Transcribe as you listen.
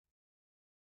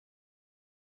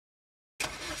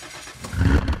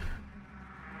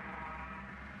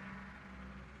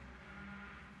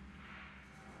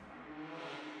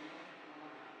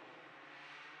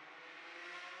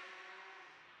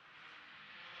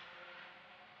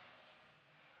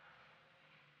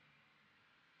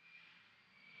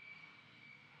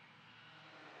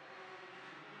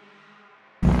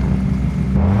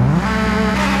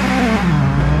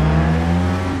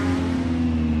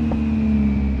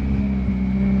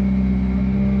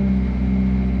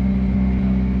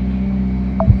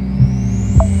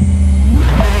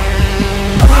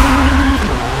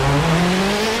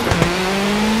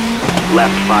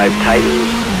left 5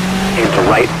 tightens, into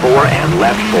right 4 and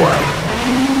left 4.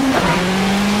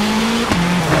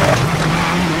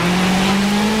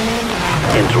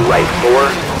 Into right 4,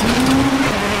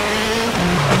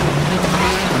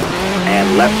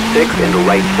 and left 6 into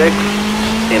right 6,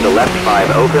 into left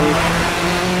 5 opens,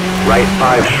 right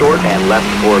 5 short and left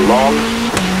 4 long,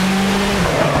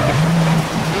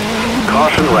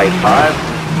 caution right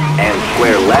 5, and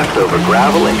square left over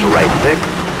gravel into right 6,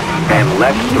 and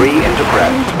left 3 into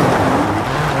crest,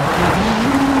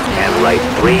 and right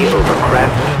 3 over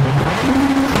crest,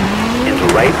 into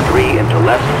right 3 into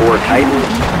left 4 tightens,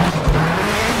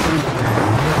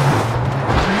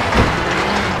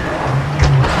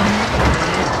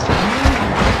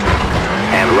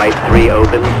 right 3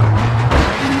 opens,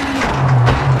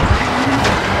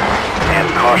 and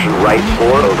caution right 4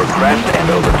 over crest and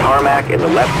over tarmac in the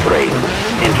left 3,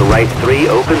 into right 3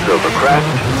 opens over crest,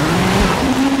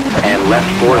 and left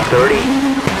 430,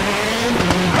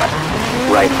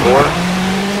 right 4,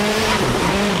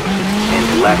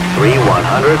 into left 3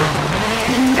 100,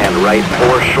 and right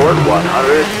 4 short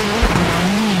 100,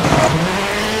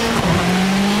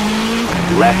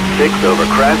 left 6 over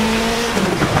crest,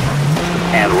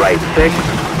 and right 6,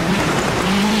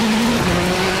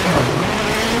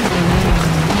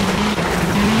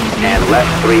 and left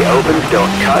 3 opens,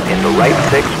 don't cut, into right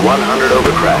 6, 100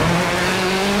 over crest,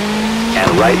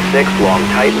 and right 6 long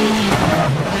tightens,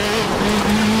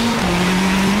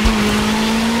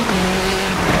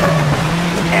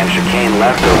 and chicane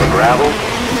left over gravel,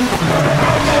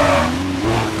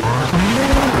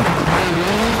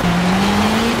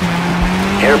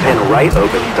 hairpin right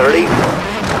opens 30,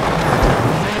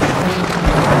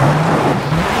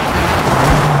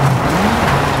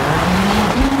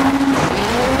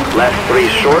 left 3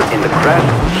 short into crest,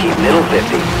 keep middle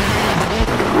 50.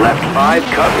 Left 5,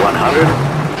 cut 100.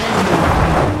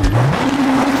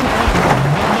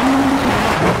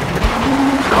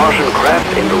 Caution crest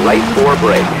into right 4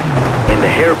 brake. Into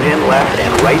hairpin left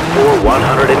and right 4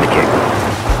 100 into kick.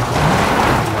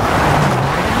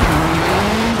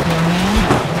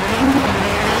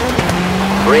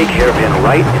 Brake hairpin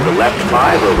right into left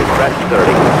 5 over crest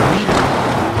 30.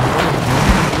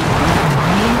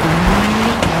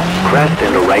 Crest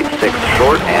into right 6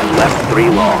 short and left 3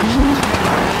 long.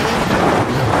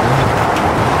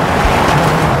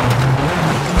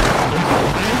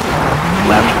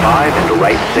 Left 5 into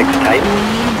right 6 tightens.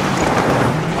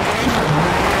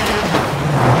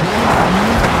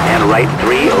 And right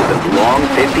 3 opens long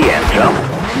 50 and jump.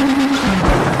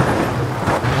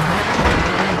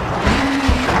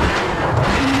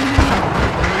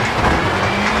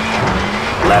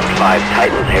 Left 5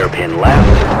 tightens hairpin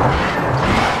left.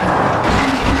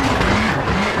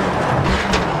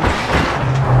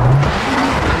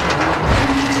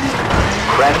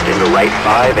 Crest into right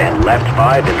 5 and left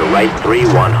 5 into right 3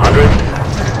 100.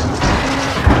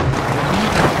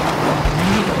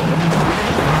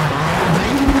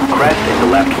 Crest into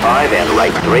left 5 and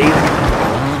right 3.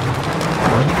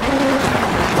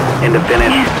 Into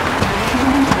finish.